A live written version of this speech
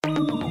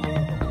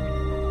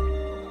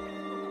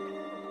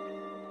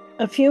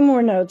A few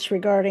more notes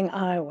regarding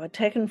Iowa,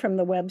 taken from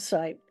the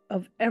website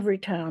of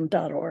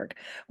everytown.org,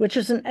 which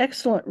is an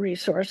excellent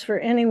resource for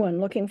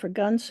anyone looking for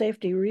gun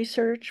safety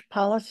research,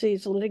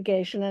 policies,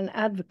 litigation, and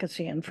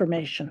advocacy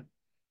information.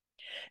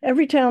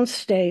 Everytown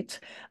states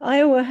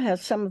Iowa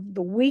has some of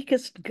the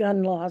weakest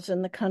gun laws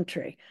in the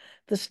country.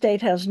 The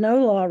state has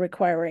no law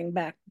requiring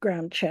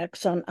background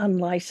checks on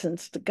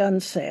unlicensed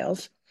gun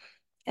sales,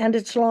 and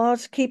its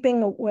laws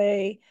keeping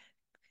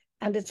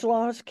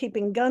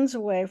guns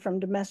away from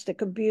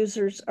domestic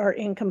abusers are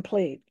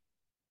incomplete.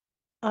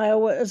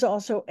 Iowa is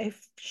also a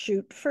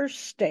shoot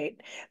first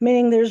state,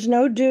 meaning there's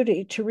no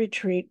duty to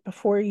retreat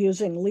before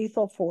using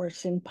lethal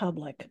force in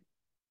public.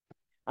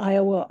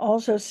 Iowa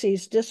also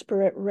sees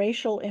disparate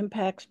racial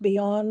impacts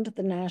beyond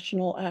the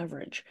national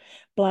average.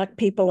 Black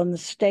people in the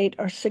state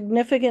are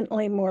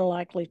significantly more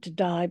likely to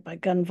die by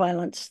gun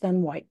violence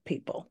than white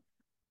people.